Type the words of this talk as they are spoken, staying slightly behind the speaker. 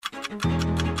Live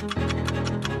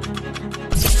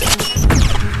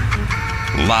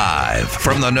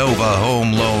from the Nova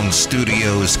Home Loan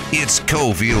Studios, it's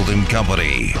Cofield and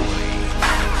Company.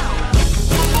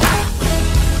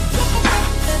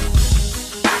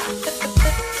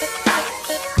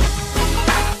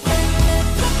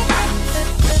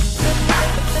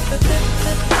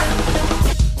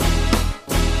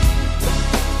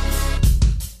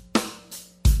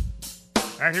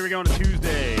 All right, here we go on a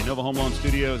Tuesday. Nova Home Loan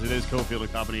Studios. It is Cofield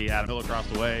and Company. Adam Hill across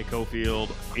the way.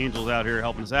 Cofield Angels out here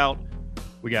helping us out.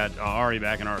 We got Ari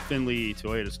back in our Findlay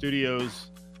Toyota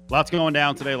Studios. Lots going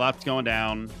down today. Lots going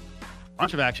down.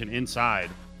 Bunch of action inside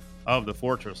of the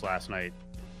Fortress last night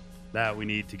that we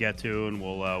need to get to, and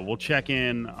we'll check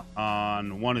in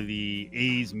on one of the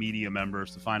A's media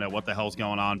members to find out what the hell's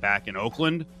going on back in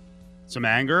Oakland. Some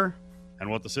anger and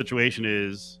what the situation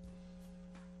is.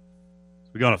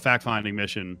 We go on a fact-finding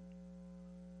mission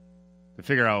to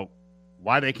figure out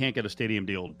why they can't get a stadium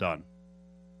deal done.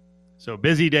 So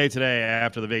busy day today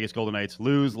after the Vegas Golden Knights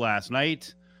lose last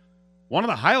night. One of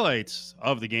the highlights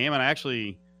of the game, and I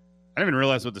didn't even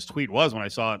realize what this tweet was when I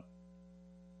saw it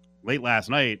late last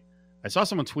night. I saw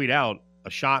someone tweet out a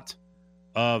shot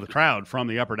of the crowd from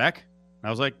the upper deck. And I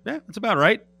was like, yeah, that's about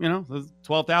right. You know, there's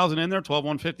 12,000 in there,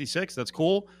 12,156. That's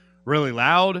cool. Really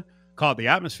loud. Caught the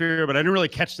atmosphere, but I didn't really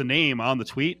catch the name on the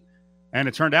tweet. And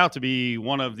it turned out to be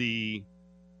one of the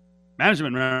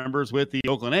management members with the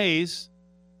Oakland A's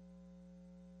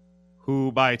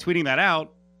who, by tweeting that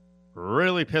out,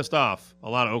 really pissed off a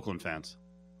lot of Oakland fans.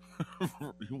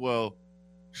 Well,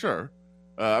 sure.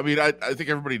 I think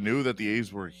everybody knew that the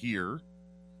A's were here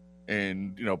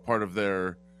and, part of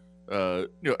their,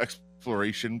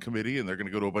 exploration committee, and they're going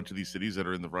to go to a bunch of these cities that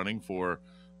are in the running for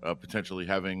potentially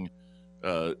having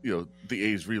the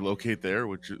A's relocate there,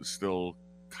 which is still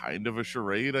kind of a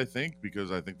charade, I think,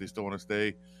 because I think they still want to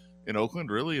stay in Oakland,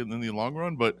 really, and in the long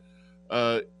run. But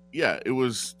it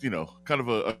was, kind of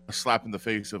a slap in the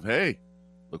face of, hey,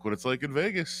 look what it's like in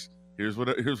Vegas. Here's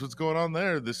what's going on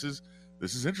there. This is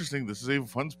interesting. This is a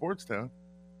fun sports town.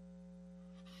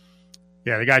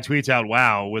 Yeah, the guy tweets out,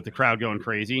 "Wow," with the crowd going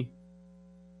crazy.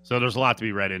 So there's a lot to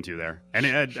be read into there, and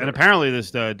Sure. and apparently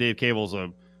this Dave Cable's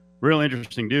a real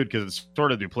interesting dude because it's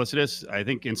sort of duplicitous. I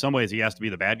think in some ways he has to be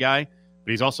the bad guy,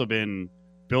 but he's also been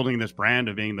building this brand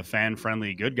of being the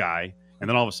fan-friendly good guy. And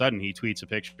then all of a sudden he tweets a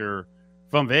picture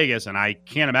from Vegas, and I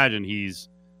can't imagine he's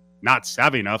not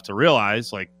savvy enough to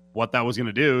realize like what that was going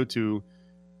to do to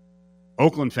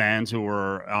Oakland fans who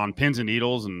were on pins and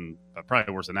needles, and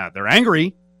probably worse than that. They're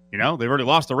angry. They've already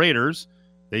lost the Raiders.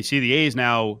 They see the A's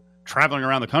now traveling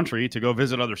around the country to go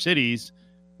visit other cities.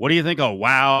 What do you think? Oh,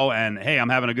 wow. And hey, I'm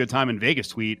having a good time in Vegas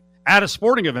tweet at a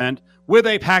sporting event with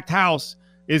a packed house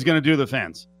is going to do the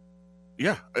fans.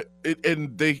 Yeah.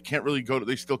 And they can't really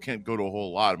they still can't go to a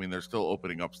whole lot. I mean, they're still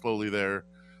opening up slowly there.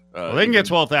 Well, they can get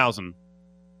 12,000.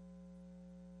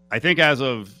 I think as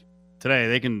of today,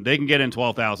 they can get in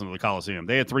 12,000 to the Coliseum.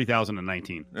 They had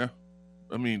 3,019. Yeah.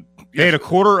 I mean, they had a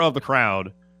quarter of the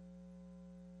crowd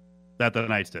that the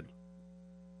Knights did.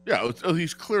 Yeah.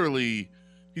 He's clearly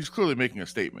making a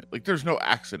statement. Like, there's no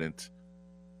accident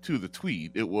to the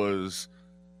tweet. It was,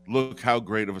 look how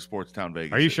great of a sports town Vegas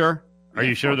is. Are you is. sure? Are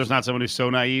you sure there's not someone who's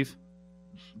so naive?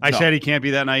 I said he can't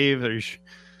be that naive.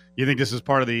 You think this is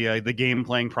part of the game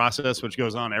playing process, which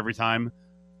goes on every time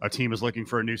a team is looking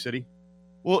for a new city?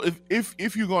 Well,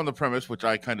 if you go on the premise, which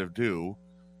I kind of do,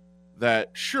 that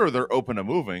sure, they're open to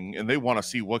moving and they want to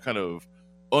see what kind of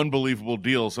unbelievable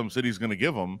deal some city's going to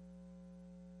give them.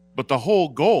 But the whole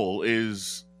goal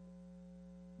is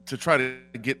to try to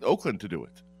get Oakland to do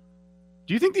it.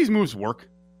 Do you think these moves work?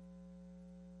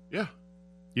 Yeah.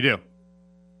 You do?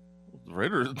 The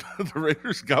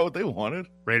Raiders got what they wanted.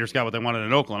 Raiders got what they wanted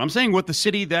in Oakland. I'm saying with the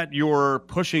city that you're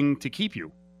pushing to keep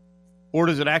you. Or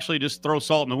does it actually just throw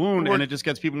salt in the wound and it just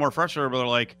gets people more frustrated, but they're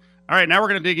like, all right, now we're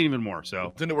going to dig even more.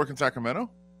 So didn't it work in Sacramento?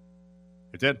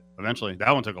 It did, eventually.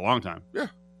 That one took a long time. Yeah.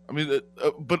 I mean,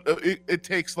 it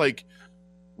takes like,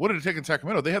 what did it take in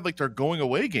Sacramento? They had like their going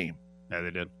away game. Yeah,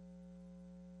 they did.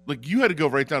 Like, you had to go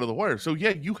right down to the wire. So, yeah,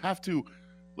 you have to,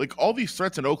 like, all these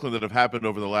threats in Oakland that have happened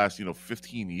over the last,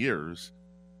 15 years,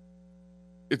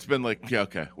 it's been like, yeah,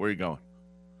 okay, where are you going?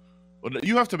 Well,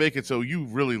 you have to make it so you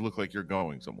really look like you're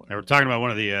going somewhere. We're talking about one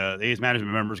of the A's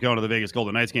management members going to the Vegas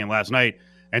Golden Knights game last night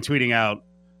and tweeting out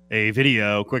a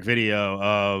quick video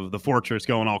of the Fortress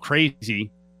going all crazy.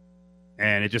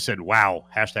 And it just said, wow,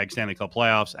 hashtag Stanley Cup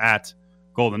playoffs at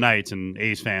Golden Knights, and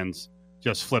A's fans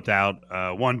just flipped out.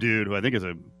 One dude who I think is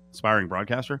an aspiring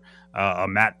broadcaster,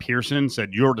 Matt Pearson,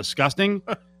 said, "You're disgusting,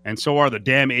 and so are the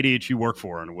damn idiots you work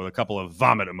for," and with a couple of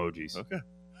vomit emojis. Okay.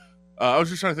 I was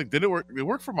just trying to think. Did it work? It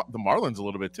worked for the Marlins a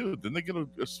little bit too. Didn't they get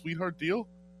a sweetheart deal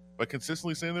by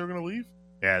consistently saying they were going to leave?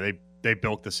 Yeah, they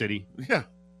bilked the city. Yeah,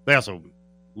 They also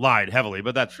lied heavily,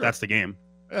 but Sure. that's the game.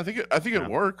 yeah I think it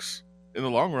works in the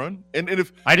long run. And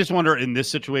if I just wonder in this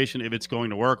situation if it's going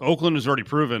to work. Oakland has already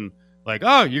proven, like,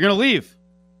 oh, you're going to leave.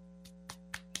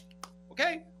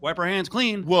 Okay, wipe our hands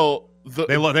clean. well,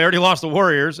 They already lost the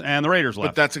Warriors and the Raiders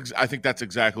but left. I think that's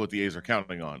exactly what the A's are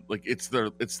counting on. Like it's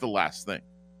the last thing.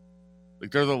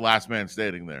 Like they're the last man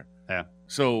standing there. Yeah.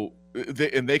 So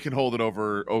they can hold it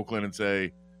over Oakland and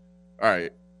say, all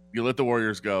right, you let the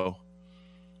Warriors go,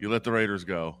 you let the Raiders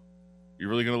go. You're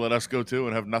really going to let us go too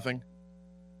and have nothing?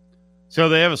 So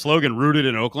they have a slogan rooted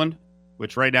in Oakland,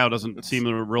 which right now doesn't It's seem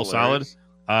real hilarious.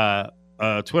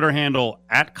 solid. Twitter handle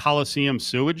at Coliseum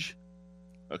Sewage.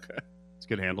 Okay. It's a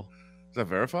good handle. Is that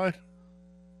verified?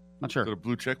 Not Is sure. that a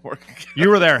blue check mark? You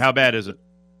were there. How bad is it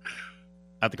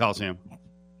at the Coliseum?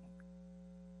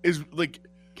 Is like,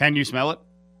 Can you smell it?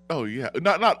 oh yeah,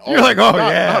 not all. You're like, oh, not,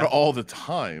 yeah. not all the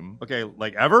time. Okay,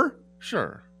 like ever?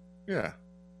 Sure, yeah,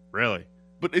 Really?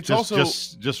 but it's Just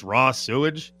also just raw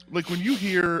sewage? like when you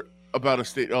hear about a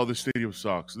state, oh, this stadium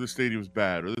sucks, this stadium's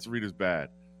bad, or this arena's bad,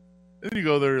 and then you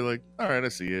go there, you're like, all right, I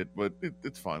see it, but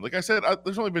it's fine. Like I said,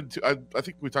 there's only been two. I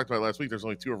think we talked about it last week. There's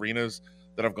only 2 arenas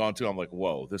that I've gone to. I'm like,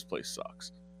 whoa, this place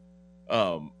sucks.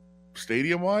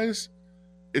 Stadium wise,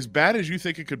 as bad as you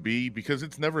think it could be, because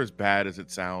it's never as bad as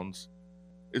it sounds.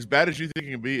 As bad as you think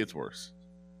it can be, it's worse.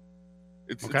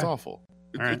 It's Okay. awful.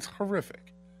 All right. It's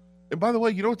horrific. And by the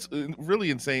way, you know what's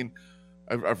really insane?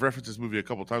 I've referenced this movie a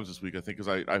couple times this week, I think, because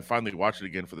I finally watched it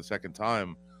again for the second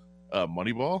time.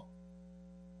 Moneyball.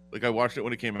 Like I watched it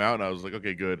when it came out, and I was like,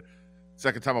 okay, good.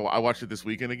 Second time I watched it this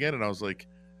weekend again, and I was like,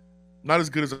 not as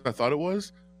good as I thought it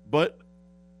was, but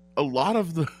a lot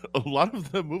of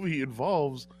the movie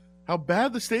involves how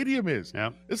bad the stadium is.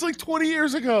 Yeah. It's like 20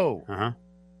 years ago. Uh-huh.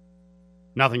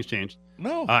 Nothing's changed.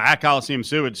 No. At Coliseum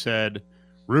Sewage said,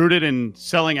 rooted in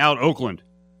selling out Oakland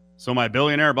so my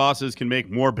billionaire bosses can make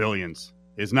more billions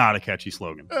is not a catchy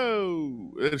slogan.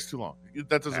 Oh, it's too long.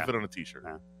 That doesn't Yeah. fit on a T-shirt.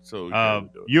 Yeah. So you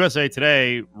can't do it. USA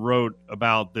Today wrote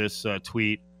about this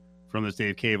tweet from this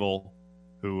Dave Cable,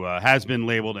 who has been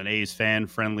labeled an A's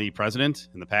fan-friendly president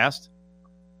in the past.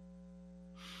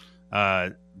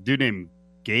 Dude named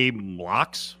Gabe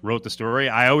Locks wrote the story.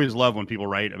 I always love when people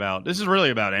write about, this is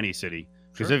really about any city,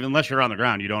 because Sure. unless you're on the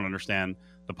ground, you don't understand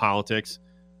the politics.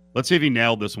 Let's see if he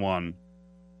nailed this one.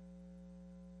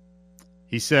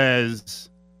 He says,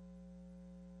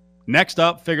 next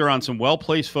up, figure on some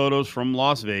well-placed photos from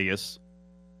Las Vegas,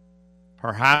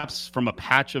 perhaps from a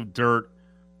patch of dirt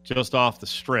just off the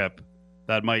strip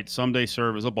that might someday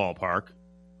serve as a ballpark.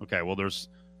 Okay, well,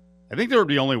 I think there would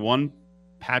be only one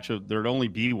there'd only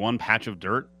be one patch of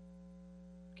dirt.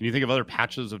 Can you think of other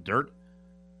patches of dirt?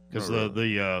 Because Not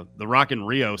the Rock in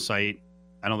Rio site,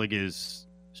 I don't think is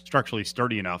structurally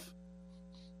sturdy enough.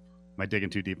 Am I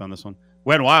digging too deep on this one?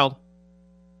 Wet and Wild.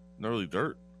 Not really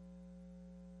dirt.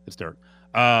 It's dirt.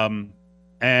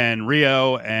 And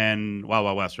Rio and Wild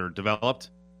Wild West are developed.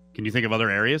 Can you think of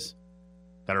other areas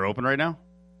that are open right now?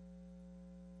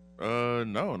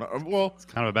 No. Well, It's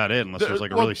kind of about it, unless there's like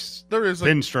a well, really there is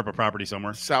thin like strip of property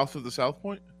somewhere. south of the South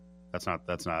Point. That's not.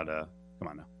 Come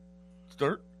on now. It's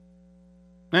dirt.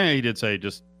 He did say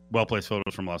just well-placed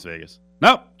photos from Las Vegas.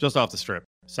 Nope, just off the strip.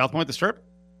 South Point, the strip?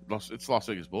 It's Las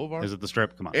Vegas Boulevard. Is it the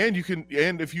strip? Come on. And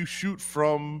if you shoot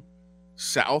from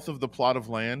south of the plot of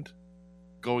land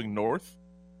going north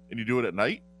and you do it at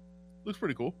night, looks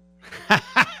pretty cool.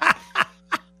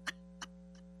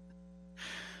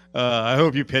 I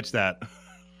hope you pitch that.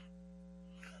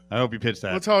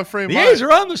 That's how I frame The mine. A's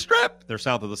are on the strip. They're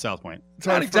south of the South Point. That's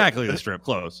how Not I exactly the strip,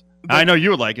 close. I know you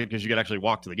would like it because you could actually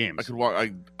walk to the games. I could walk.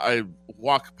 I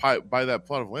walk by that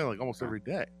plot of land like almost every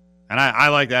day. And I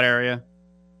like that area.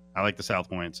 I like the South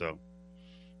Point, so.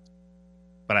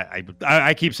 But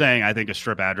I keep saying I think a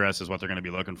strip address is what they're going to be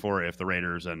looking for if the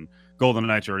Raiders and Golden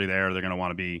Knights are already there. They're going to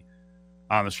want to be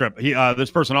on the strip.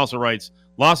 This person also writes,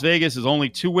 Las Vegas is only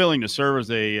too willing to serve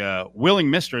as a willing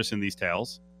mistress in these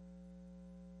tales.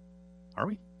 Are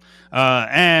we?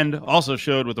 And also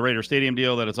showed with the Raider Stadium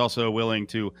deal that it's also willing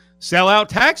to sell out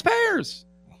taxpayers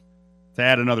to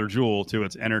add another jewel to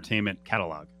its entertainment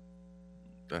catalog.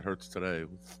 That hurts today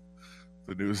with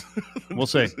the news. We'll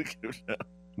see.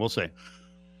 We'll see.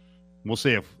 We'll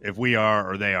see if we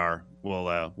are or they are.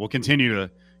 We'll continue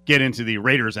to get into the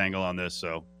Raiders angle on this.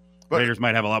 So Raiders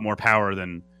might have a lot more power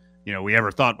than we ever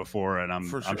thought before. And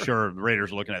I'm sure the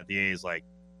Raiders are looking at the A's like,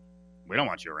 we don't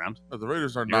want you around. The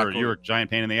Raiders are not. You were a giant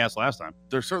pain in the ass last time.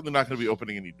 They're certainly not going to be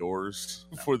opening any doors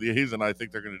for the A's, and I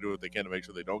think they're going to do what they can to make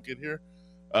sure they don't get here.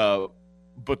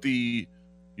 But the,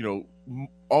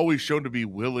 always shown to be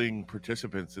willing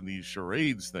participants in these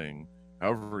charades thing,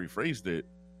 however he phrased it,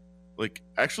 like,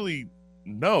 actually,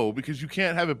 no, because you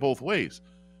can't have it both ways.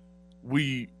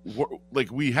 We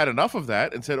had enough of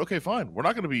that and said, okay, fine, we're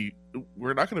not going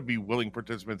to be willing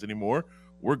participants anymore.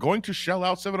 We're going to shell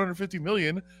out $750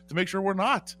 million to make sure we're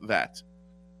not that.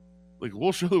 Like,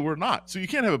 we'll show that we're not. So you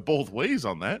can't have it both ways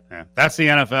on that. Yeah, that's the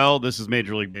NFL. This is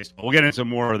Major League Baseball. We'll get into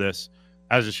more of this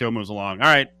as the show moves along. All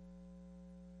right.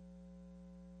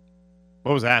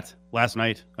 What was that last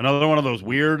night? Another one of those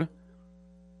weird.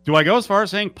 Do I go as far as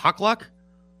saying puck luck?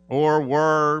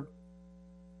 Or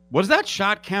was that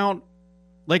shot count?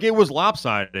 Like, it was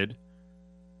lopsided.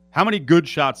 How many good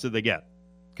shots did they get?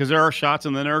 Because there are shots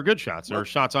and then there are good shots. There are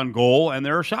shots on goal and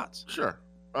there are shots. Sure.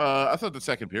 I thought the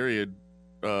second period,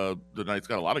 the Knights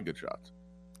got a lot of good shots.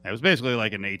 It was basically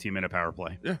like an 18-minute power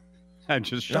play. Yeah. And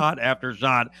just shot after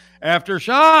shot after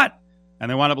shot. And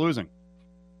they wound up losing.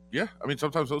 Yeah. I mean,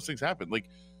 sometimes those things happen. Like,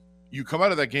 you come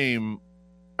out of that game,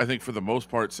 I think, for the most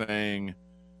part, saying,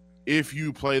 if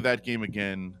you play that game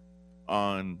again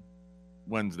on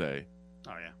Wednesday,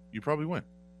 you probably win.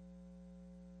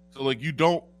 So, like, you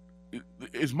don't,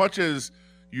 as much as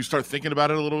you start thinking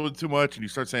about it a little bit too much and you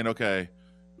start saying, okay, it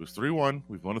was 3-1.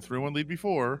 We've won a 3-1 lead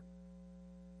before.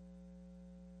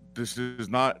 This is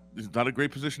not a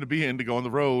great position to be in, to go on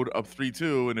the road up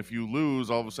 3-2. And if you lose,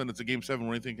 all of a sudden it's a game 7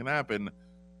 where anything can happen.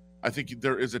 I think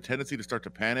there is a tendency to start to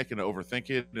panic and to overthink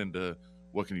it and to,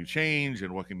 what can you change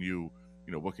and what can you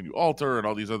alter and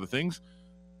all these other things.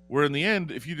 Where in the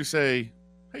end, if you just say,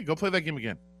 hey, go play that game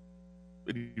again,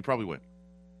 you probably win.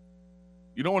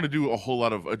 You don't want to do a whole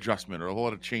lot of adjustment or a whole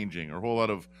lot of changing or a whole lot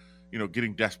of,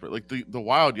 getting desperate. Like the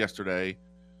Wild yesterday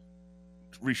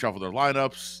reshuffled their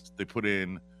lineups. They put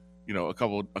in, a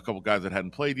couple guys that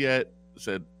hadn't played yet,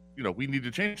 said, we need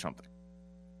to change something.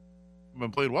 We've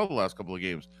been playing well the last couple of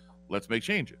games. Let's make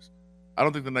changes. I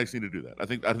don't think the Knights need to do that. I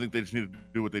think they just need to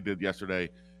do what they did yesterday,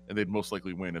 and they'd most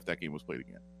likely win if that game was played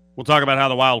again. We'll talk about how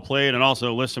the Wild played and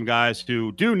also list some guys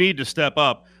who do need to step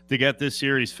up to get this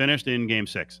series finished in Game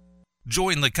 6.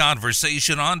 Join the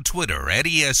conversation on Twitter at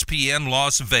ESPN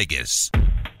Las Vegas.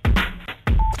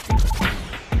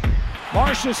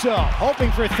 Marchessault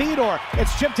hoping for Theodore.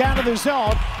 It's chipped down to the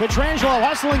zone. Pietrangelo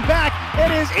hustling back.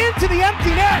 It is into the empty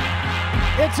net.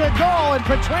 It's a goal, and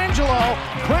Pietrangelo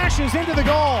crashes into the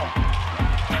goal.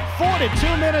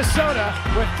 4-2 Minnesota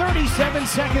with 37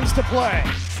 seconds to play.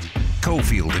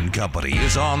 Cofield and Company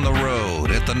is on the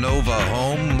road at the Nova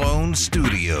Home Loan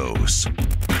Studios.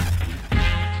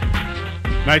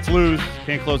 Knights lose.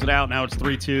 Can't close it out. Now it's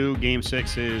 3-2. Game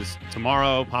 6 is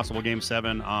tomorrow. Possible Game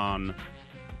 7 on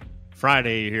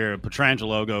Friday. You hear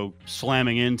Pietrangelo go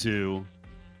slamming into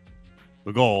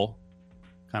the goal.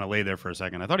 Kind of lay there for a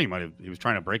second. I thought he was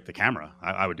trying to break the camera.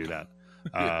 I would do that.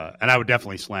 And I would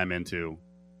definitely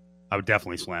I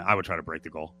would try to break the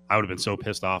goal. I would have been so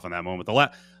pissed off in that moment.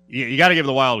 You got to give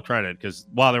the Wild credit, because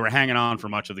while they were hanging on for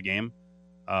much of the game,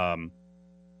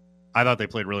 I thought they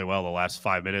played really well the last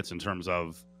 5 minutes in terms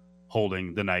of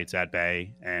holding the Knights at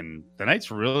bay. And the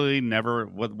Knights really never,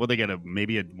 would they get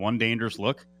maybe one dangerous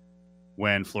look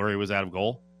when Fleury was out of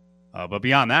goal? But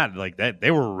beyond that,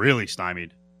 they were really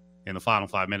stymied in the final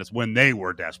 5 minutes when they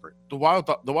were desperate. The Wild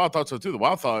thought so too. The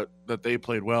Wild thought that they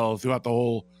played well throughout the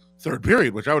whole third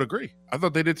period, which I would agree. I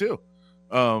thought they did too.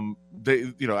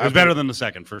 It was better than the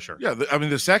second for sure. Yeah,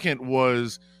 the second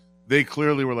was, they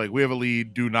clearly were like, we have a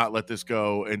lead, do not let this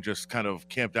go, and just kind of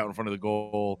camped out in front of the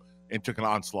goal and took an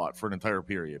onslaught for an entire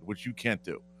period, which you can't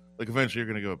do. Like, eventually you're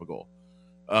going to give up a goal.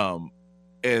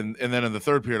 And then in the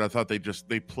third period, I thought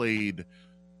they played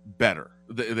better.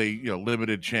 They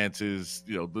limited chances.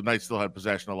 The Knights still had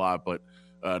possession a lot, but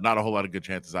not a whole lot of good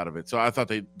chances out of it. So I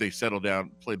thought they settled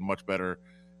down, played much better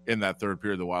in that third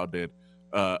period. The Wild did.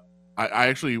 I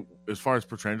actually, as far as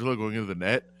Pietrangelo going into the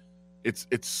net, it's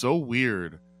so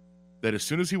weird that as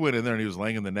soon as he went in there and he was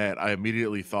laying in the net, I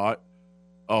immediately thought,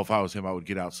 oh, if I was him, I would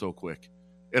get out so quick.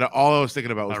 And all I was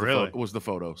thinking about was the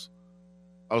photos.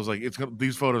 I was like,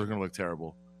 these photos are going to look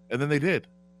terrible. And then they did.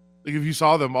 Like, if you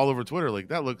saw them all over Twitter,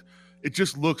 it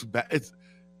just looks bad.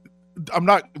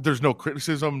 There's no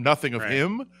criticism, nothing of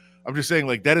him. I'm just saying,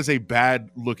 that is a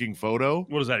bad looking photo.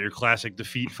 What is that, your classic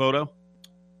defeat photo?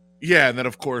 Yeah, and then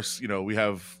of course, we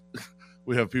have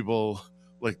people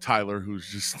like Tyler, who's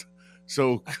just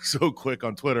so quick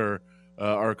on Twitter.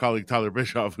 Our colleague Tyler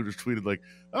Bischoff, who just tweeted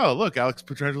 "Oh, look, Alex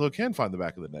Pietrangelo can find the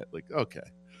back of the net." Okay,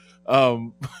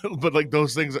 but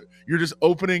those things, you're just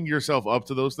opening yourself up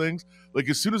to those things.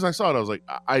 As soon as I saw it, I was like,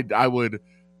 I would,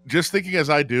 just thinking as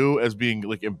I do, as being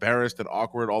embarrassed and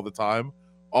awkward all the time,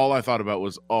 all I thought about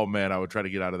was, oh man, I would try to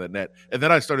get out of that net. And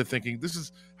then I started thinking, this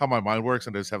is how my mind works,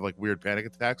 and I just have like weird panic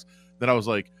attacks. Then I was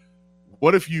like,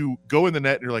 what if you go in the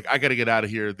net and you're like, I got to get out of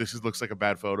here. Looks like a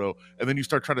bad photo. And then you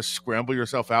start trying to scramble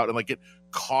yourself out and like get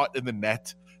caught in the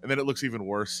net. And then it looks even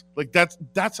worse. Like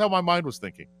that's how my mind was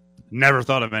thinking. Never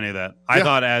thought of any of that. I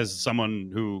thought as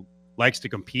someone who likes to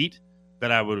compete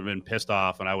that I would have been pissed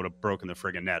off and I would have broken the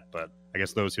friggin' net. But I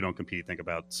guess those who don't compete think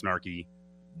about snarky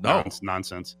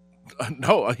nonsense.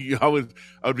 No, I would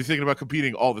be thinking about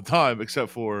competing all the time,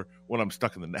 except for when I'm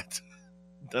stuck in the net.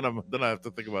 then I have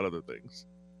to think about other things.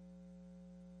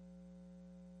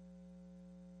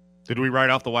 Did we write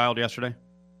off the Wild yesterday?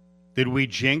 Did we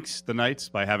jinx the Knights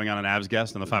by having on an Avs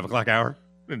guest in the 5 o'clock hour?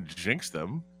 Didn't jinx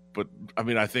them, but I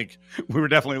mean, I think we were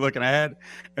definitely looking ahead.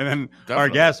 And then our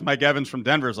guest, Mike Evans from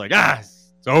Denver, is like,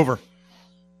 it's over.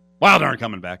 Wild aren't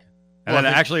coming back. And then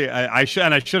actually, I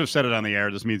should have said it on the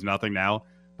air. This means nothing now.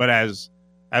 But as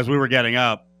we were getting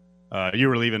up, you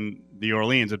were leaving the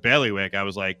Orleans at Bailiwick. I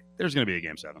was like, "There's going to be a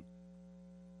Game 7."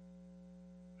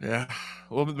 Yeah,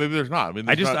 well, maybe there's not. I mean,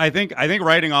 I think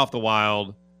writing off the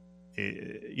Wild,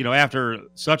 after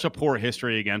such a poor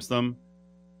history against them,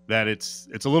 that it's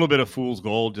a little bit of fool's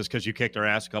gold just because you kicked their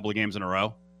ass a couple of games in a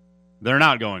row. They're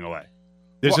not going away.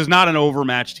 This is not an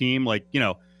overmatched team. Like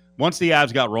once the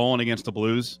Avs got rolling against the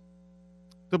Blues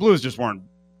just weren't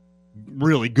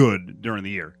really good during the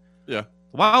year. Yeah.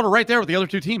 The Wild are right there with the other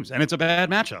two teams, and it's a bad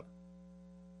matchup.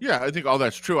 Yeah, I think all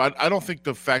that's true. I don't think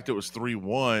the fact it was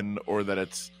 3-1 or that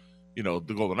it's, the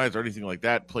Golden Knights or anything like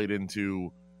that played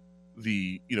into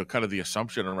the, kind of the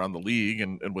assumption around the league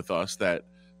and with us that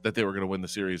they were going to win the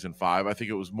series in 5. I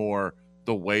think it was more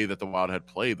the way that the Wild had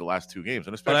played the last 2 games.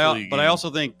 And especially but I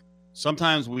also think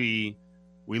sometimes we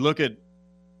look at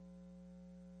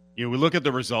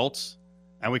the results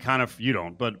and we kind of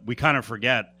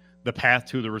forget the path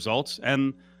to the results.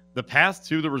 And the path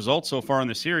to the results so far in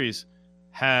the series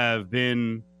have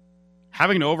been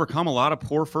having to overcome a lot of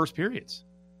poor first periods.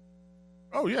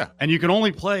 Oh, yeah. And you can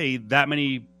only play that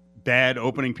many bad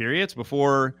opening periods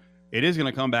before it is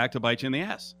going to come back to bite you in the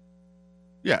ass.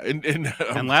 Yeah.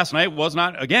 And last night was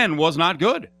not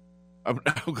good. I'm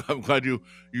glad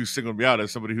you singled me out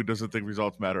as somebody who doesn't think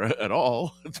results matter at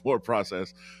all. It's more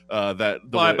process. But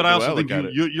I also think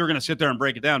you're going to sit there and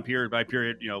break it down period by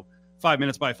period, 5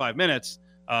 minutes by 5 minutes.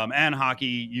 And hockey,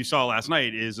 you saw last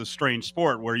night, is a strange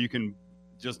sport where you can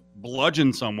just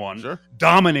bludgeon someone, sure,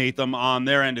 dominate them on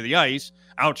their end of the ice,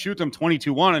 outshoot them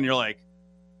 22-1, and you're like,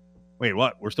 wait,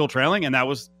 what? We're still trailing? And that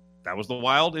was the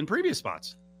Wild in previous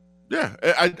spots. Yeah,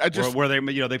 I just where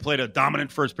they played a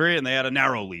dominant first period and they had a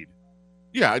narrow lead.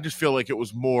 Yeah, I just feel like it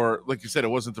was more, like you said, it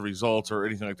wasn't the results or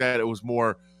anything like that. It was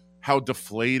more how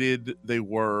deflated they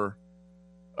were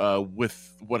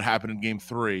with what happened in Game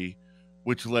 3,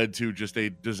 which led to just a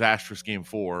disastrous Game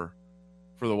 4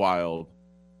 for the Wild.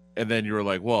 And then you were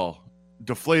like, well,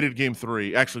 deflated Game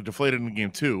 3, actually deflated in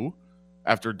Game 2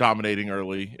 after dominating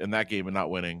early in that game and not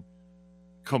winning.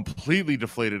 Completely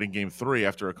deflated in Game 3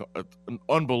 after an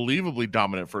unbelievably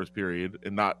dominant first period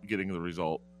and not getting the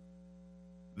result.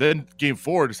 Then Game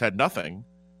 4 just had nothing.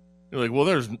 You're like,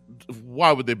 well,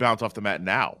 why would they bounce off the mat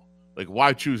now? Like,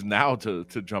 why choose now to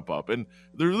jump up? And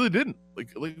they really didn't. Like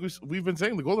we've been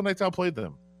saying, the Golden Knights outplayed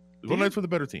them. The Golden Knights were the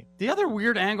better team. The other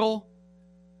weird angle,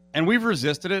 and we've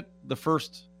resisted it the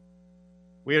first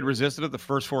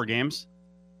 4 games.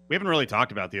 We haven't really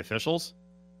talked about the officials.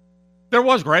 There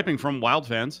was griping from Wild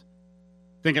fans,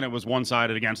 thinking it was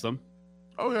one-sided against them.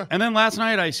 Oh, yeah. And then last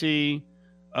night I see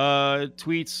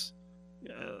tweets,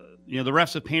 the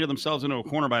refs have painted themselves into a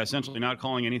corner by essentially not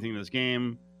calling anything in this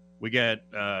game. We get,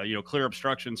 clear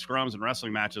obstruction, scrums, and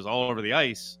wrestling matches all over the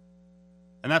ice.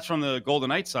 And that's from the Golden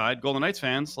Knights side. Golden Knights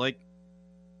fans, like,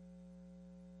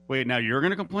 wait, now you're going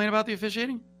to complain about the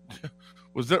officiating?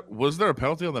 Was there a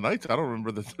penalty on the Knights? I don't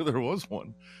remember that there was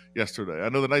one yesterday. I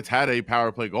know the Knights had a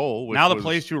power play goal. Now the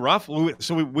play's too rough.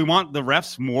 So we want the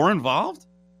refs more involved?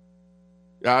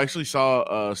 Yeah, I actually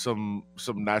saw some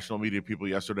national media people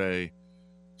yesterday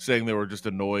saying they were just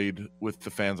annoyed with the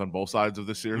fans on both sides of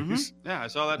the series. Mm-hmm. Yeah, I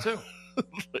saw that too.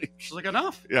 It's like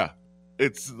enough. Yeah,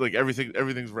 it's like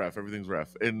everything's ref,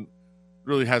 and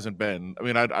really hasn't been. I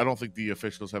mean, I don't think the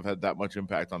officials have had that much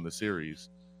impact on the series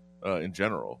in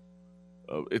general.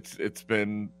 It's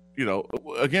been,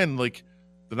 again, like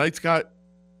the Knights got.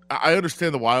 I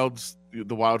understand the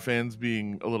Wild fans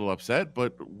being a little upset,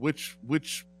 but which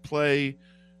play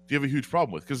do you have a huge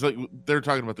problem with? Because they're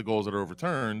talking about the goals that are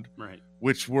overturned, right?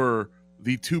 Which were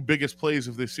the 2 biggest plays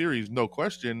of this series, no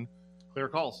question. Clear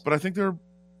calls. But I think the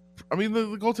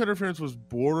goaltender interference was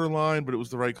borderline, but it was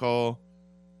the right call.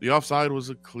 The offside was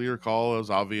a clear call. It was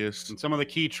obvious. And some of the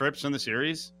key trips in the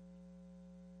series?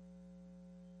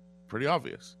 Pretty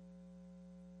obvious.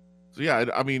 So, yeah,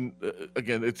 I mean,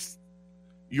 again,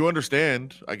 you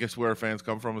understand, I guess, where fans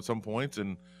come from at some points.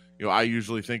 And, I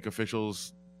usually think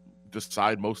officials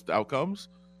decide most outcomes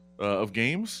of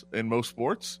games in most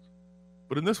sports.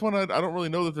 But in this one, I don't really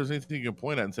know that there's anything you can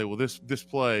point at and say, well, this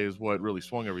play is what really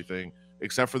swung everything,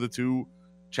 except for the two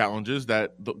challenges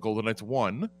that the Golden Knights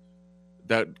won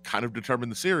that kind of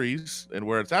determined the series and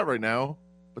where it's at right now.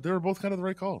 But they were both kind of the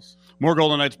right calls. More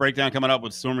Golden Knights breakdown coming up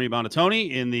with Stormy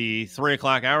Buonantony in the 3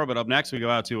 o'clock hour. But up next, we go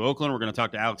out to Oakland. We're going to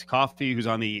talk to Alex Coffey, who's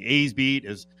on the A's beat,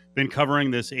 has been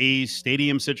covering this A's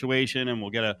stadium situation, and we'll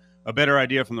get a better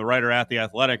idea from the writer at The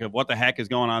Athletic of what the heck is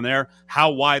going on there,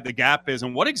 how wide the gap is,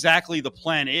 and what exactly the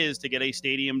plan is to get a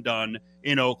stadium done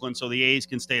in Oakland so the A's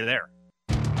can stay there.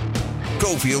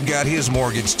 Cofield got his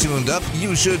mortgage tuned up.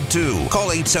 You should too.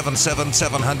 Call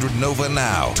 877-700-NOVA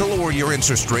now to lower your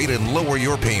interest rate and lower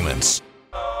your payments.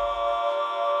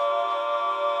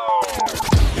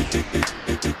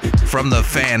 From the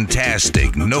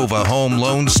fantastic Nova Home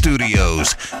Loan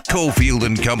Studios, Cofield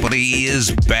and Company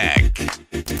is back.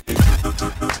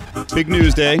 Big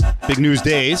news day, big news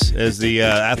days, as the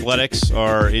Athletics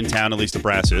are in town, at least the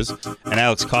Brass is. And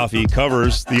Alex Coffey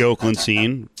covers the Oakland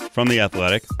scene from the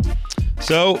Athletic.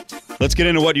 So let's get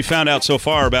into what you found out so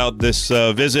far about this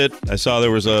visit. I saw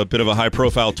there was a bit of a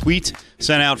high-profile tweet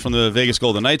sent out from the Vegas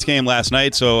Golden Knights game last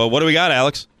night. So what do we got,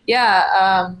 Alex?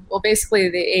 Yeah, well, basically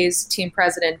the A's team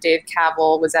president, Dave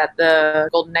Kaval, was at the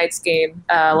Golden Knights game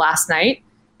last night.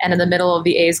 And in the middle of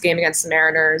the A's game against the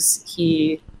Mariners,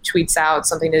 he tweets out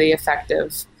something to the effect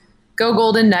of, "Go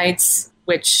Golden Knights,"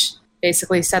 which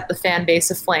basically set the fan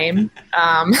base aflame.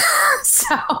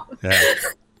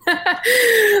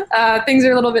 Things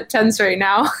are a little bit tense right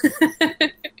now.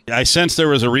 I sense there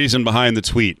was a reason behind the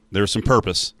tweet. There was some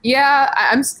purpose. Yeah,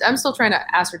 I'm still trying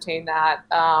to ascertain that.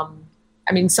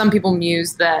 I mean, some people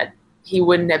muse that he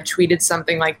wouldn't have tweeted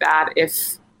something like that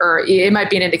or it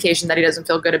might be an indication that he doesn't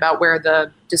feel good about where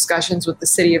the discussions with the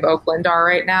city of Oakland are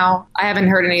right now. I haven't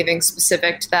heard anything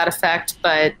specific to that effect,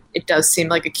 but it does seem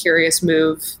like a curious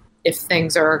move if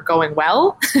things are going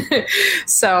well.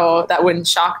 So that wouldn't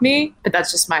shock me, but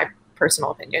that's just my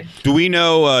personal opinion. Do we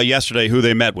know yesterday who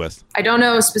they met with? I don't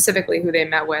know specifically who they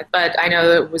met with, but I know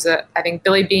that it was I think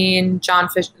Billy Beane, John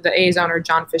Fisher, the A's owner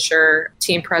John Fisher,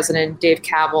 team president Dave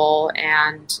Kaval,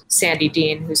 and Sandy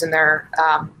Dean, who's in their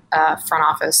front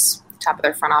office, top of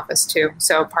their front office too.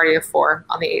 So party of four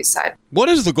on the A's side. What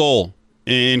is the goal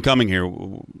in coming here?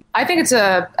 I think it's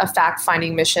a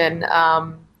fact-finding mission.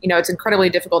 It's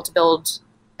incredibly difficult to build,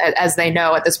 as they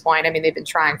know at this point. I mean, they've been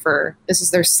trying this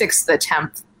is their sixth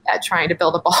attempt at trying to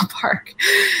build a ballpark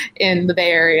in the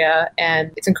Bay Area.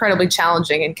 And it's incredibly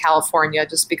challenging in California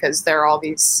just because there are all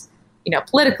these,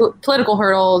 political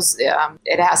hurdles.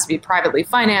 It has to be privately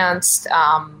financed.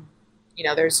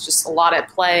 There's just a lot at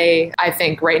play. I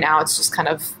think right now it's just kind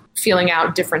of feeling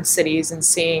out different cities and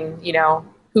seeing,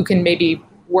 who can maybe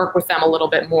work with them a little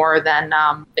bit more than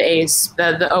the A's,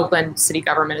 the Oakland city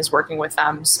government is working with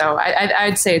them. So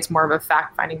I'd say it's more of a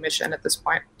fact-finding mission at this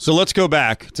point. So let's go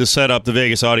back to set up the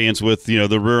Vegas audience with,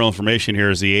 the real information here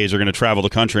as the A's are going to travel the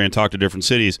country and talk to different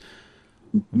cities.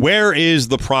 Where is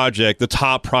the project, the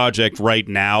top project right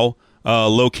now,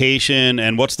 location,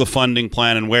 and what's the funding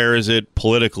plan, and where is it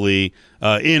politically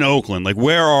in Oakland? Like,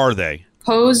 where are they?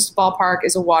 Proposed ballpark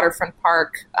is a waterfront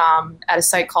park at a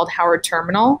site called Howard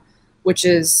Terminal, which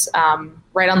is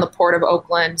right on the port of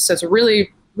Oakland. So it's a really,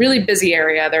 really busy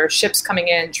area. There are ships coming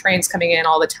in, trains coming in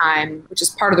all the time, which is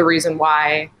part of the reason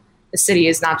why the city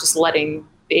is not just letting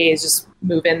the A's just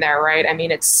move in there, right? I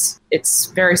mean, it's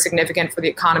very significant for the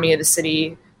economy of the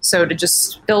city. So to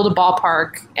just build a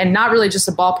ballpark, and not really just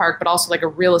a ballpark, but also like a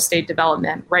real estate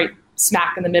development right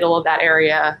smack in the middle of that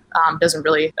area doesn't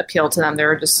really appeal to them.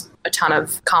 There are just a ton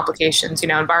of complications,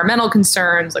 environmental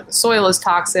concerns, like the soil is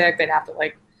toxic. They'd have to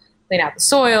clean out the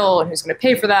soil, and who's going to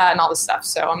pay for that and all this stuff.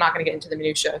 So I'm not going to get into the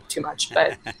minutia too much,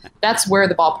 but that's where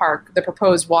the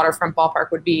proposed waterfront ballpark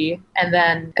would be. And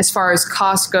then as far as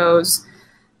cost goes,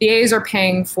 the A's are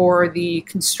paying for the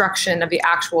construction of the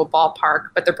actual ballpark,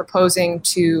 but they're proposing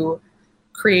to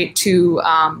create two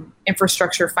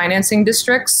infrastructure financing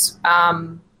districts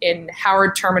in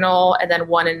Howard Terminal, and then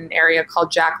one in an area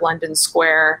called Jack London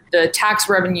Square. The tax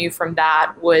revenue from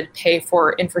that would pay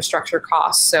for infrastructure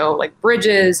costs, so like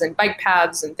bridges and bike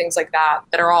paths and things like that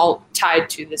are all tied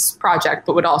to this project,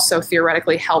 but would also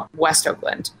theoretically help West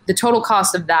Oakland. The total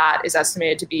cost of that is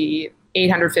estimated to be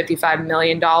 $855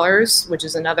 million, which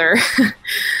is another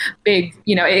big,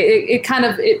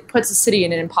 it puts the city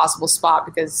in an impossible spot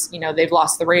because, they've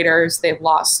lost the Raiders, they've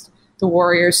lost the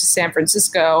Warriors to San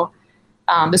Francisco.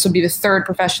 This would be the third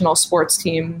professional sports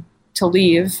team to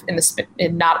leave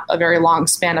in not a very long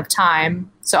span of time.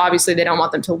 So obviously they don't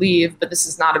want them to leave, but this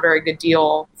is not a very good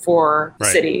deal for the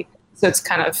city. So it's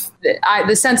kind of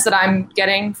the sense that I'm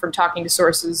getting from talking to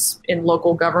sources in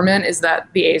local government is that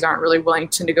the A's aren't really willing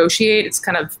to negotiate. It's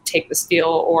kind of take this deal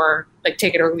or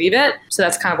take it or leave it. So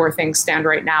that's kind of where things stand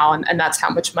right now. And that's how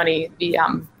much money the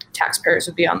taxpayers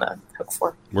would be on the hook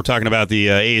for. We're talking about the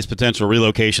A's potential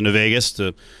relocation to Vegas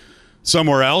to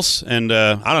somewhere else. And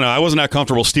I don't know. I wasn't that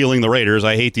comfortable stealing the Raiders.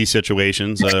 I hate these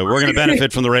situations. We're going to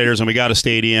benefit from the Raiders, and we got a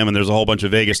stadium, and there's a whole bunch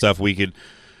of Vegas stuff we could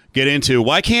get into.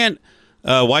 Why can't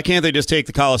they just take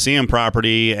the Coliseum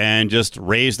property and just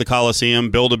raise the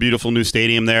Coliseum, build a beautiful new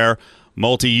stadium there,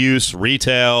 multi-use,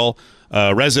 retail,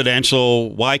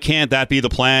 residential? Why can't that be the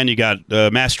plan? You got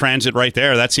mass transit right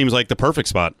there. That seems like the perfect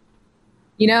spot.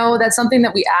 That's something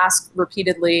that we ask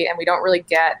repeatedly, and we don't really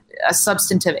get a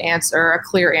substantive answer, a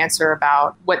clear answer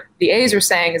about. What the A's are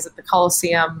saying is that the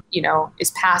Coliseum,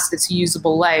 is past its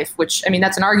usable life, which,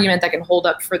 that's an argument that can hold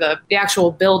up for the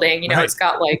actual building. Right. It's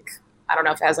got I don't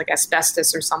know if it has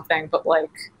asbestos or something, but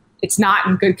it's not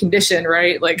in good condition,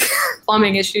 right?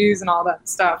 Plumbing issues and all that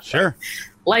stuff. Sure.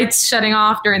 Lights shutting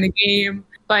off during the game.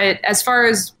 But as far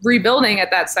as rebuilding at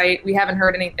that site, we haven't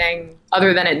heard anything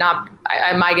other than it not.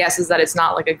 My guess is that it's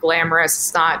not a glamorous.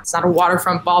 It's not a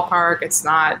waterfront ballpark. It's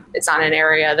not an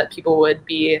area that people would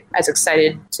be as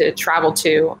excited to travel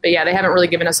to. But yeah, they haven't really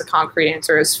given us a concrete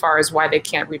answer as far as why they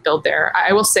can't rebuild there.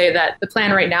 I will say that the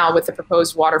plan right now with the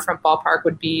proposed waterfront ballpark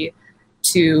would be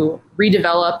to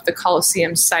redevelop the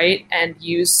Coliseum site and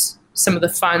use some of the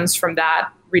funds from that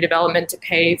redevelopment to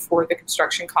pay for the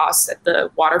construction costs at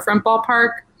the waterfront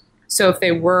ballpark. So if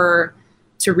they were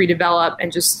to redevelop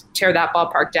and just tear that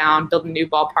ballpark down, build a new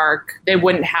ballpark, they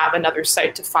wouldn't have another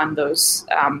site to fund those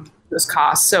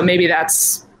costs. So maybe that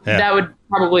would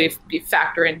probably be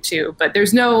factored into, but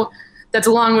that's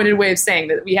a long-winded way of saying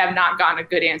that we have not gotten a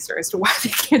good answer as to why they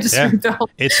can't just rebuild.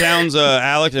 It sounds,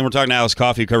 Alex, and we're talking to Alex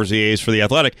Coffey, who covers the A's for The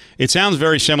Athletic. It sounds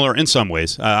very similar in some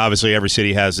ways. Obviously, every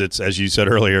city has its, as you said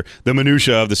earlier, the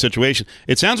minutia of the situation.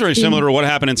 It sounds very similar to what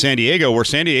happened in San Diego, where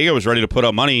San Diego was ready to put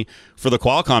up money for the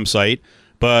Qualcomm site,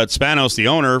 but Spanos, the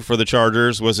owner for the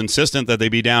Chargers, was insistent that they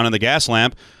be down in the gas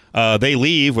lamp. They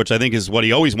leave, which I think is what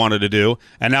he always wanted to do.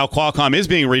 And now Qualcomm is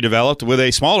being redeveloped with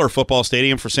a smaller football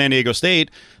stadium for San Diego State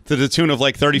to the tune of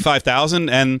 35,000.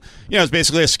 And, it's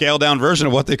basically a scaled down version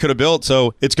of what they could have built.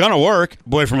 So it's going to work.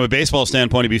 Boy, from a baseball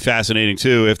standpoint, it'd be fascinating,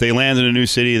 too. If they land in a new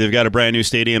city, they've got a brand new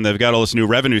stadium, they've got all this new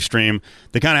revenue stream,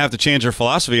 they kind of have to change their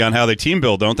philosophy on how they team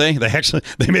build, don't they?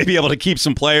 They may be able to keep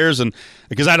some players, and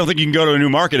because I don't think you can go to a new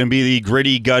market and be the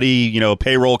gritty, gutty,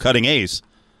 payroll cutting A's.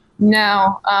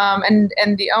 No, and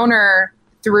the owner,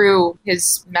 through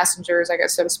his messengers, I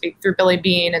guess, so to speak, through Billy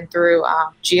Beane and through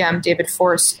GM David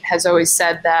Forst, has always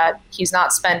said that he's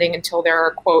not spending until there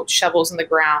are, quote, shovels in the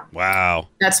ground. Wow.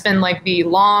 That's been the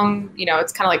long,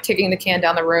 it's kind of like kicking the can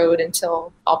down the road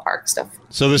until ballpark stuff.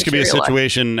 So this could be a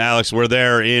situation, Alex, where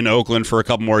they're in Oakland for a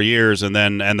couple more years, and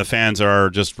the fans are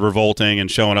just revolting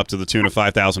and showing up to the tune of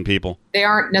 5,000 people. They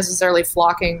aren't necessarily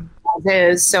flocking as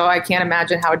is, so I can't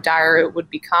imagine how dire it would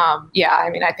become. Yeah,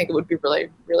 I think it would be really,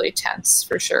 really tense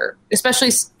for sure, especially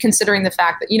considering the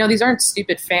fact that, these aren't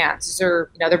stupid fans. These are,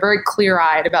 they're very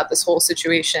clear-eyed about this whole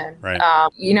situation. Right.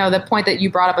 The point that you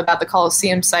brought up about the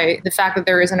Coliseum site, the fact that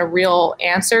there isn't a real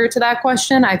answer to that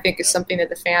question, I think is something that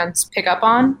the fans pick up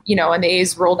on. And the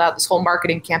A's rolled out this whole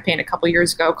marketing campaign a couple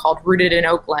years ago called Rooted in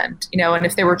Oakland. And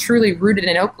if they were truly rooted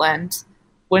in Oakland,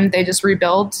 wouldn't they just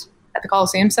rebuild at the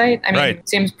Coliseum site? Right. It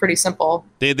seems pretty simple.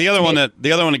 The other one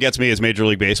that gets me is Major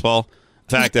League Baseball.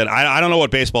 The fact that I don't know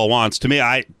what baseball wants. To me,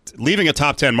 leaving a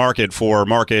top 10 market for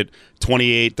market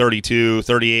 28, 32,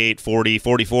 38, 40,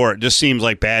 44, it just seems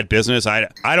like bad business. I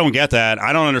don't get that.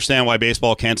 I don't understand why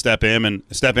baseball can't step in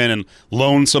and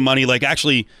loan some money,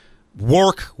 actually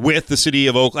work with the city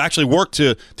of Oakland, actually work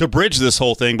to bridge this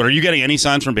whole thing. But are you getting any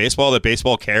signs from baseball that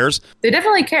baseball cares? They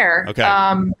definitely care. Okay.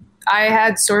 I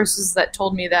had sources that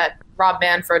told me that Rob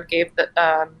Manfred gave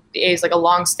the A's a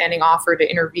long-standing offer to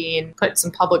intervene, put some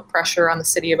public pressure on the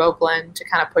city of Oakland to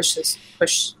kind of push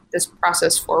this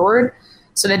process forward.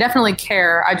 So they definitely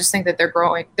care. I just think that they're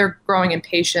growing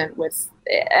impatient with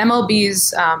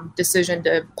MLB's decision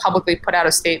to publicly put out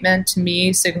a statement. To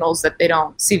me, signals that they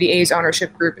don't see the A's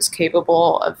ownership group as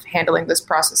capable of handling this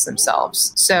process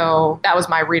themselves. So that was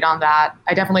my read on that.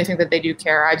 I definitely think that they do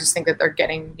care. I just think that they're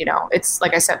getting, it's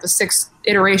like I said, the sixth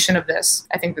iteration of this.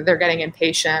 I think that they're getting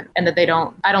impatient and that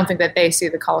I don't think that they see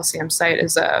the Coliseum site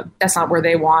as that's not where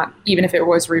they want, even if it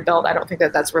was rebuilt, I don't think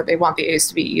that that's where they want the A's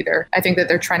to be either. I think that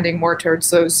they're trending more towards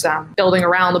those building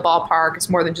around the ballpark. It's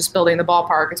more than just building the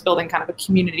ballpark. It's building kind of a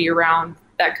community around.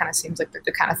 That kind of seems like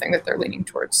the kind of thing that they're leaning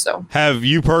towards. So, have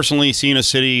you personally seen a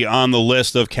city on the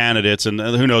list of candidates, and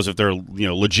who knows if they're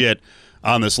legit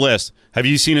on this list? Have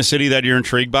you seen a city that you're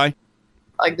intrigued by?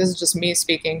 Like, this is just me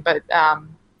speaking, but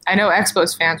I know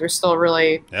Expos fans are still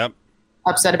really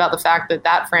upset about the fact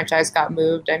that franchise got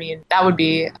moved. I mean, that would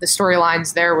be the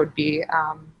storylines there would be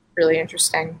really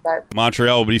interesting. But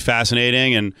Montreal would be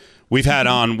fascinating, and we've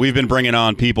been bringing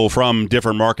on people from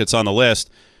different markets on the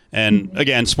list. And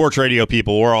again, sports radio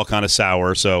people, we're all kind of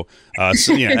sour. So,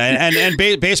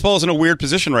 baseball is in a weird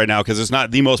position right now because it's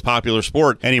not the most popular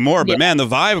sport anymore. But man, the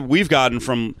vibe we've gotten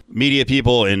from media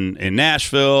people in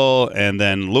Nashville and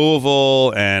then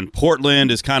Louisville and Portland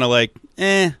is kind of like,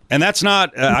 and that's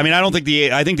not. I don't think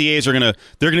I think the A's they're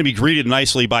going to be greeted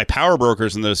nicely by power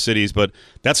brokers in those cities, but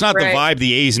that's not the vibe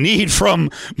the A's need from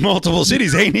multiple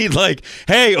cities. They need like,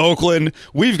 hey, Oakland,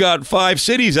 we've got 5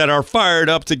 cities that are fired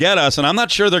up to get us, and I'm not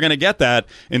sure they're going to get that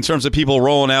in terms of people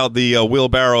rolling out the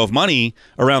wheelbarrow of money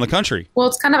around the country. Well,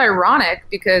 it's kind of ironic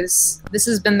because this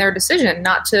has been their decision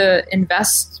not to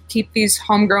keep these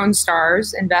homegrown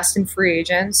stars, invest in free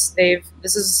agents.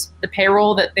 This is the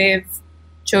payroll that they've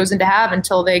chosen to have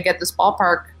until they get this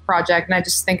ballpark project. And I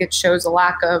just think it shows a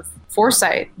lack of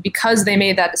foresight because they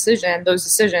made those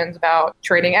decisions about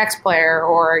trading X player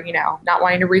or, not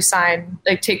wanting to re-sign,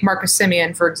 like take Marcus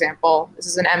Semien, for example. This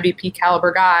is an MVP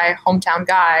caliber guy, hometown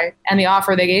guy. And the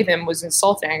offer they gave him was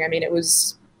insulting. I mean, it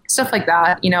was stuff like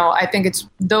that. I think it's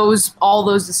all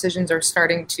those decisions are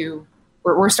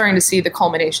we're starting to see the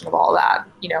culmination of all that,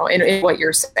 in what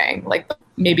you're saying, like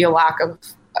maybe a lack of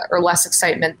or less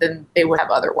excitement than they would have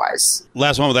otherwise.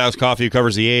 Last one with Alex Coffey, who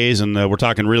covers the A's, and we're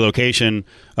talking relocation.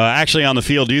 Actually on the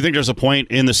field, do you think there's a point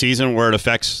in the season where it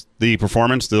affects the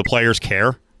performance? Do the players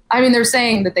care? I mean, they're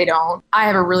saying that they don't. I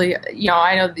have a really,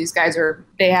 I know that these guys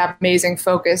they have amazing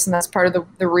focus, and that's part of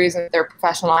the reason they're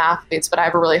professional athletes, but I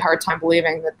have a really hard time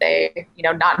believing that they,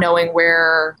 not knowing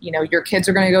where, your kids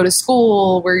are going to go to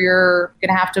school, where you're going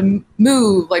to have to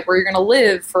move, like where you're going to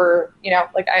live for,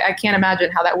 I can't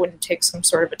imagine how that wouldn't take some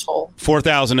sort of a toll.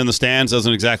 4,000 in the stands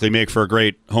doesn't exactly make for a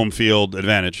great home field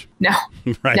advantage. No.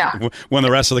 Right. No. When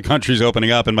the rest of the country's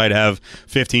opening up and might have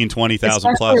 15,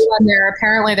 20,000 plus.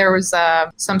 Apparently there was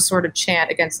some sort of chant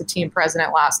against the team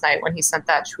president last night when he sent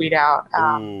that tweet out.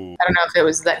 I don't know if it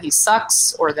was that he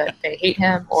sucks or that they hate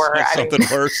him or something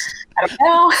worse. I don't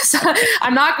know. So,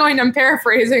 I'm not going to, I'm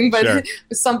paraphrasing, but It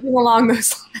was something along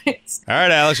those lines. All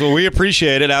right, Alex. Well, we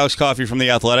appreciate it. Alex Coffey from The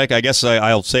Athletic. I guess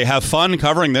I'll say have fun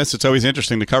covering this. It's always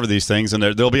interesting to cover these things, and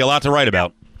there'll be a lot to write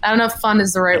about. I don't know if fun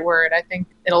is the right word. I think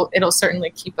it'll certainly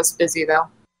keep us busy, though.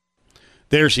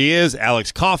 There she is.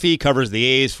 Alex Coffey covers the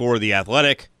A's for The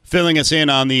Athletic, filling us in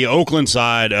on the Oakland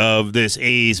side of this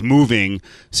A's moving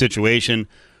situation.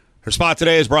 Her spot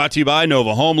today is brought to you by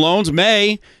Nova Home Loans.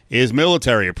 May is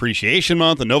Military Appreciation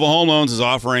Month, and Nova Home Loans is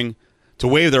offering to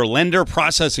waive their lender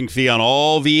processing fee on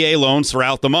all VA loans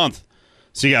throughout the month.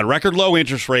 So you got record low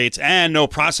interest rates and no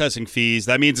processing fees.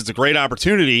 That means it's a great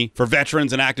opportunity for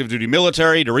veterans and active duty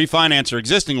military to refinance their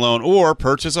existing loan or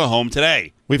purchase a home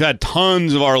today. We've had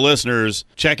tons of our listeners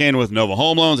check in with Nova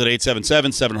Home Loans at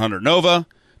 877-700-NOVA,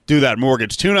 do that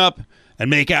mortgage tune-up, and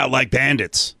make out like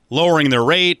bandits, lowering their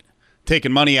rate,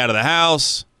 taking money out of the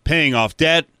house, paying off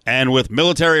debt. And with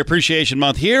Military Appreciation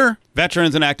Month here,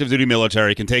 veterans and active duty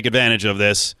military can take advantage of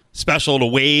this special to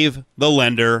waive the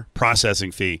lender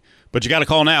processing fee. But you got to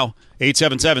call now,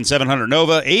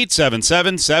 877-700-NOVA,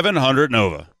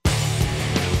 877-700-NOVA.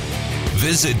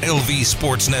 Visit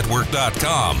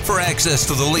lvsportsnetwork.com for access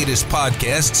to the latest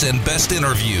podcasts and best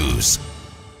interviews.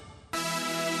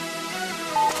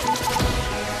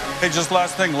 Hey, just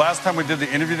last thing. Last time we did the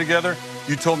interview together,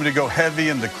 you told me to go heavy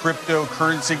in the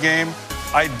cryptocurrency game.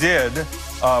 I did.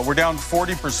 We're down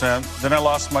 40%. Then I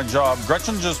lost my job.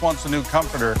 Gretchen just wants a new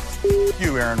comforter.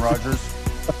 You, Aaron Rodgers.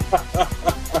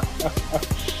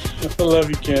 I love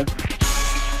you, Ken.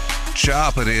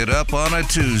 Chopping it up on a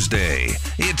Tuesday.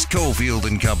 It's Cofield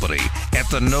and Company at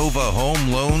the Nova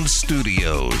Home Loan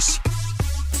Studios.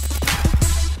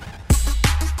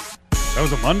 That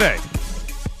was a Monday.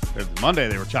 It was Monday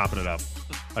they were chopping it up.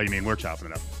 Oh, you mean we're chopping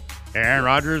it up? Aaron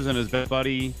Rodgers and his best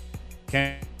buddy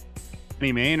Kenny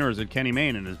Mayne, or is it Kenny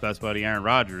Mayne and his best buddy Aaron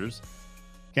Rodgers?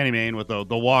 Kenny Mayne with the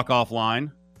walk-off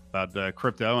line about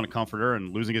crypto and a comforter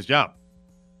and losing his job.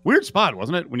 Weird spot,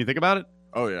 wasn't it, when you think about it?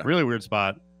 Oh, yeah. Really weird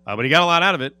spot. But he got a lot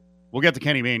out of it. We'll get to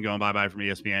Kenny Mayne going bye-bye from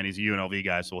ESPN. He's a UNLV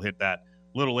guy, so we'll hit that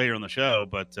a little later in the show,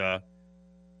 but I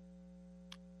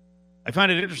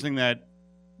find it interesting that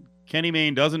Kenny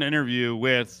Mayne does an interview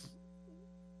with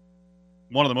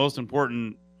one of the most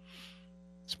important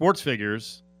sports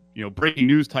figures, breaking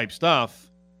news type stuff,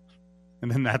 and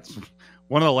then that's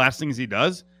one of the last things he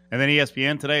does. And then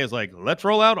ESPN today is like, let's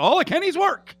roll out all of Kenny's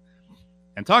work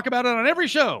and talk about it on every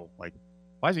show. Like,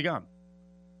 why is he gone?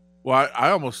 Well,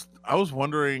 I was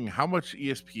wondering how much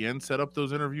ESPN set up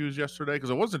those interviews yesterday, because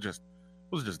it wasn't just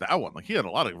that one. Like, he had a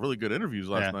lot of really good interviews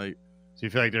last night. So you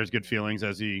feel like there's good feelings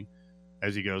as he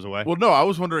goes away? Well, no, I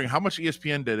was wondering how much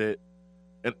ESPN did it,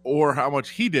 or how much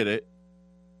he did it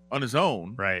on his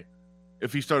own. Right.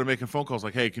 If he started making phone calls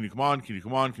like, "Hey, can you come on? Can you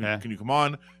come on? Can you come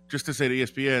on?" Just to say to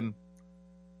ESPN,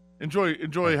 enjoy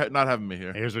not having me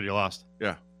here. Here's what you lost.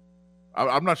 Yeah.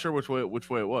 I'm not sure which way it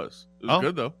was. It was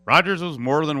good, though. Rodgers was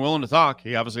more than willing to talk.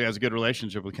 He obviously has a good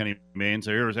relationship with Kenny Mayne.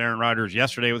 So here was Aaron Rodgers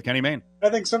yesterday with Kenny Mayne. I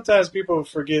think sometimes people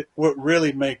forget what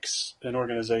really makes an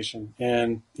organization.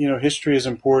 And, history is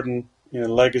important,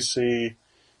 legacy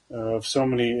of so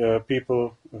many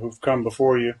people who've come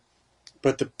before you.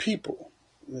 But the people,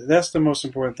 that's the most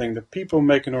important thing. The people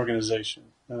make an organization.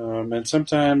 And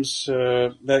sometimes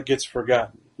that gets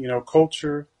forgotten.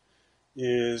 Culture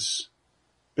is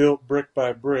built brick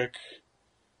by brick,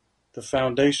 the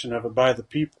foundation of it by the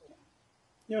people.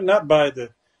 Not by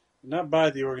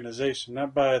the organization,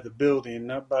 not by the building,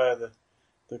 not by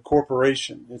the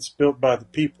corporation. It's built by the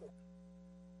people.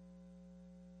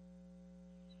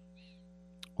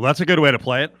 Well, that's a good way to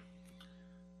play it.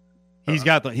 He's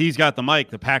got the mic.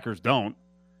 The Packers don't.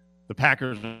 The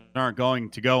Packers aren't going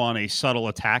to go on a subtle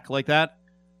attack like that.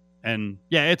 And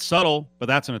yeah, it's subtle, but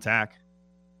that's an attack.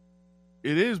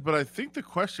 It is, but I think the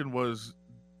question was,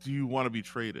 do you want to be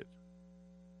traded?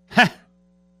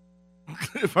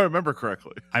 If I remember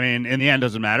correctly. I mean, in the end, it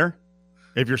doesn't matter.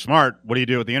 If you're smart, what do you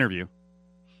do with the interview?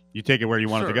 You take it where you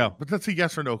want it to go. But that's a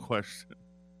yes or no question.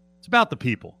 It's about the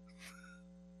people.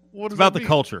 It's about the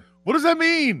culture. What does that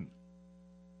mean?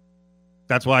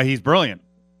 That's why he's brilliant.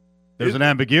 There's an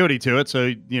ambiguity to it,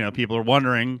 so people are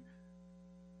wondering,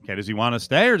 okay, does he want to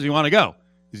stay or does he want to go?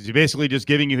 He's basically just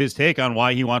giving you his take on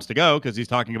why he wants to go, because he's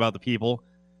talking about the people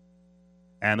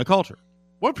and the culture.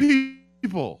 What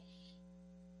people?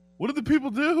 What did the people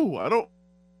do? I don't.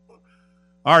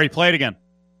 Ari, play it again.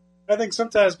 I think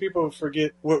sometimes people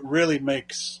forget what really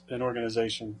makes an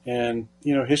organization. And,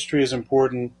 history is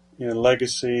important,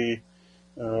 legacy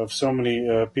of so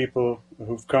many people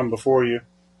who've come before you.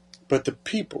 But the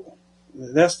people,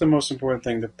 that's the most important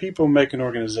thing. The people make an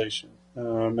organization.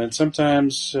 And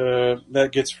sometimes that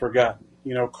gets forgotten.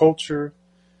 Culture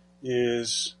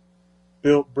is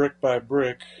built brick by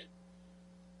brick,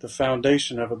 the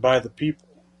foundation of it by the people.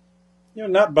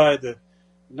 Not by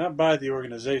the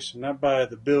organization, not by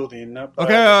the building, not by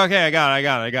Okay, I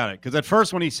got it. Because at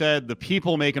first when he said the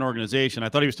people make an organization, I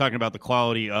thought he was talking about the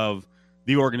quality of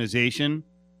the organization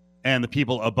and the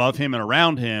people above him and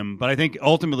around him. But I think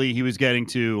ultimately he was getting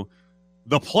to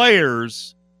the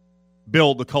players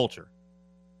build the culture.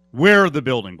 Where are the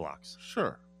building blocks?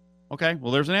 Sure. Okay,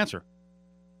 well, there's an answer.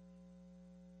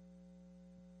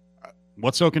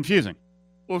 What's so confusing?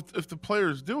 Well, if the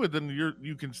players do it, then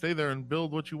you can stay there and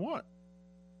build what you want.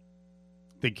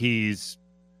 I think he's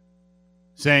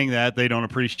saying that they don't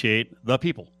appreciate the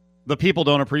people. The people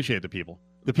don't appreciate the people.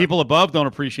 The people above don't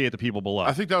appreciate the people below.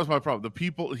 I think that was my problem. The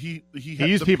people he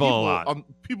used people a lot.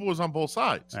 People was on both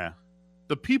sides. Yeah.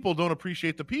 The people don't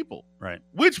appreciate the people. Right.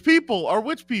 Which people are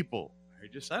which people? You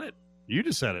just said it. You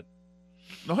just said it.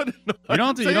 No, I didn't. You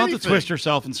don't have to twist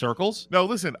yourself in circles. No,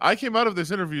 listen. I came out of this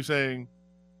interview saying,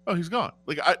 "Oh, he's gone."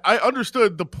 Like I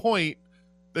understood the point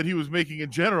that he was making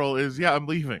in general is, yeah, I'm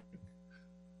leaving.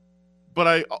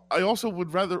 But I also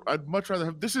I'd much rather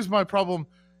have. This is my problem.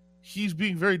 He's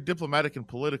being very diplomatic and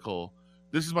political.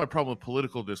 This is my problem with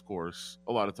political discourse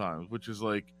a lot of times, which is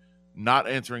like not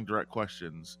answering direct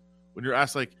questions when you're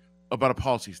asked like about a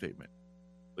policy statement.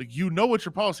 Like, what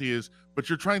your policy is, but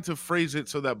you're trying to phrase it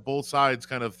so that both sides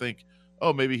kind of think,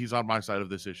 oh, maybe he's on my side of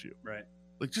this issue. Right.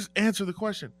 Like, just answer the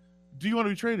question. Do you want to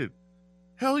be traded?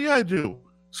 Hell yeah, I do.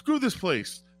 Screw this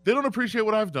place. They don't appreciate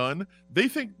what I've done. They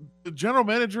think the general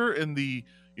manager and the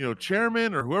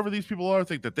chairman or whoever these people are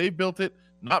think that they built it,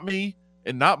 not me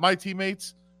and not my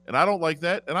teammates. And I don't like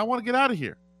that. And I want to get out of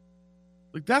here.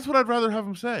 Like, that's what I'd rather have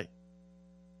him say.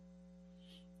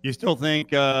 You still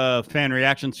think fan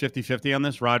reactions 50-50 on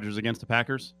this, Rodgers against the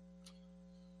Packers?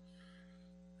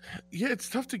 Yeah, it's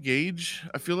tough to gauge.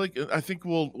 I think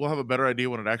we'll have a better idea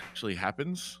when it actually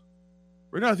happens.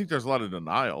 Right now, I think there's a lot of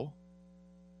denial.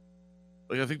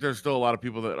 Like, I think there's still a lot of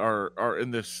people that are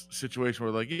in this situation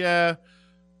where, like, yeah,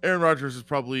 Aaron Rodgers is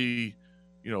probably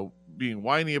being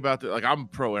whiny about it. Like, I'm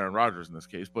pro Aaron Rodgers in this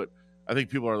case, but I think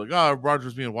people are like, oh,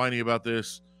 Rodgers being whiny about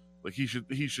this. Like, he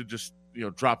should just,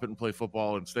 drop it and play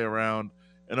football and stay around.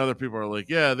 And other people are like,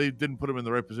 yeah, they didn't put him in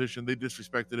the right position. They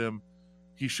disrespected him.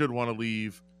 He should want to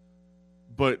leave.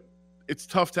 But it's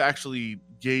tough to actually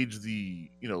gauge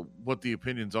what the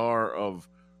opinions are of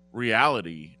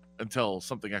reality until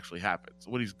something actually happens.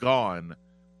 When he's gone,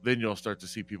 then you'll start to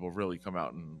see people really come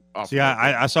out and offer. See,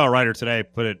 I saw a writer today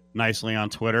put it nicely on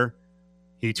Twitter.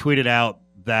 He tweeted out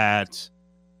that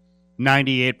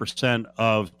 98%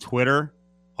 of Twitter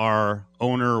are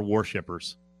owner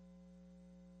worshippers.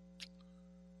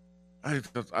 I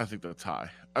think that's high.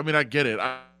 I mean, I get it.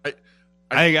 I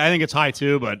think it's high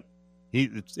too, but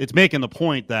it's making the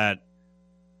point that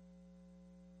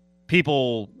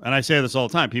people, and I say this all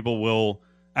the time, people will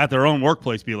at their own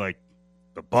workplace be like,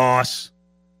 the boss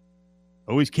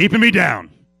always keeping me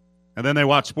down, and then they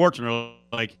watch sports and they're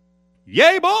like,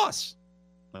 yay, boss.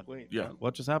 Like, wait, yeah,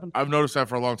 what just happened? I've noticed that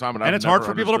for a long time, and it's hard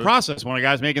for people to process when a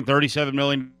guy's making $37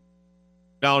 million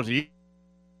a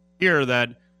year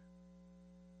that,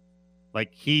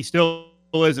 like, he still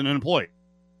isn't an employee.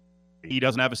 He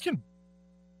doesn't have a skin.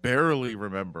 Barely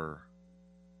remember,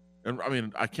 and I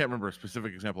mean, I can't remember a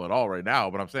specific example at all right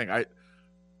now, but I'm saying I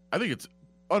think it's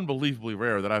unbelievably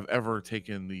rare that I've ever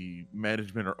taken the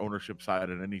management or ownership side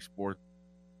in any sport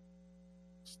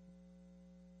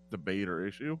debate or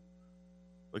issue.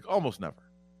 Like, almost never.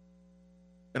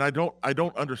 And I don't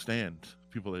understand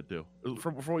people that do.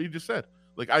 For what you just said.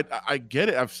 Like, I get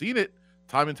it. I've seen it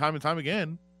time and time and time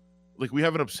again. Like, we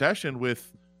have an obsession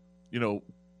with,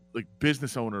 like,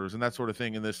 business owners and that sort of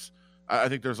thing. And this, I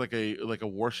think there's like a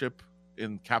worship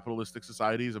in capitalistic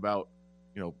societies about,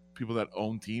 people that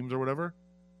own teams or whatever.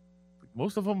 Like,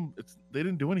 most of them, they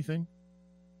didn't do anything.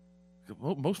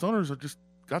 Most owners are just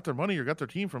got their money or got their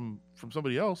team from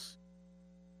somebody else.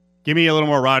 Give me a little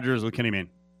more Rodgers with Kenny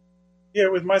Mayne. Yeah,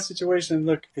 with my situation,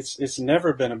 look, it's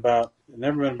never been about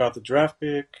the draft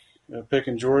pick,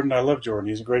 picking Jordan. I love Jordan.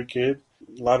 He's a great kid.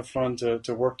 A lot of fun to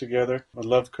work together. I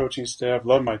love the coaching staff.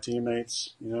 Love my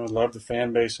teammates. Love the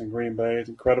fan base in Green Bay. It's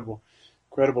incredible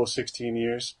 16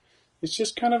 years. It's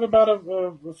just kind of about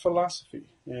a philosophy,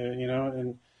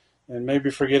 and maybe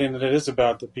forgetting that it is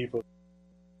about the people.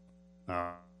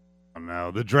 Oh, no,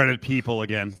 the dreaded people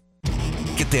again.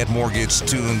 Get that mortgage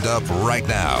tuned up right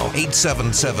now.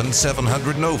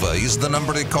 877-700-NOVA is the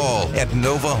number to call at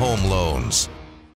Nova Home Loans.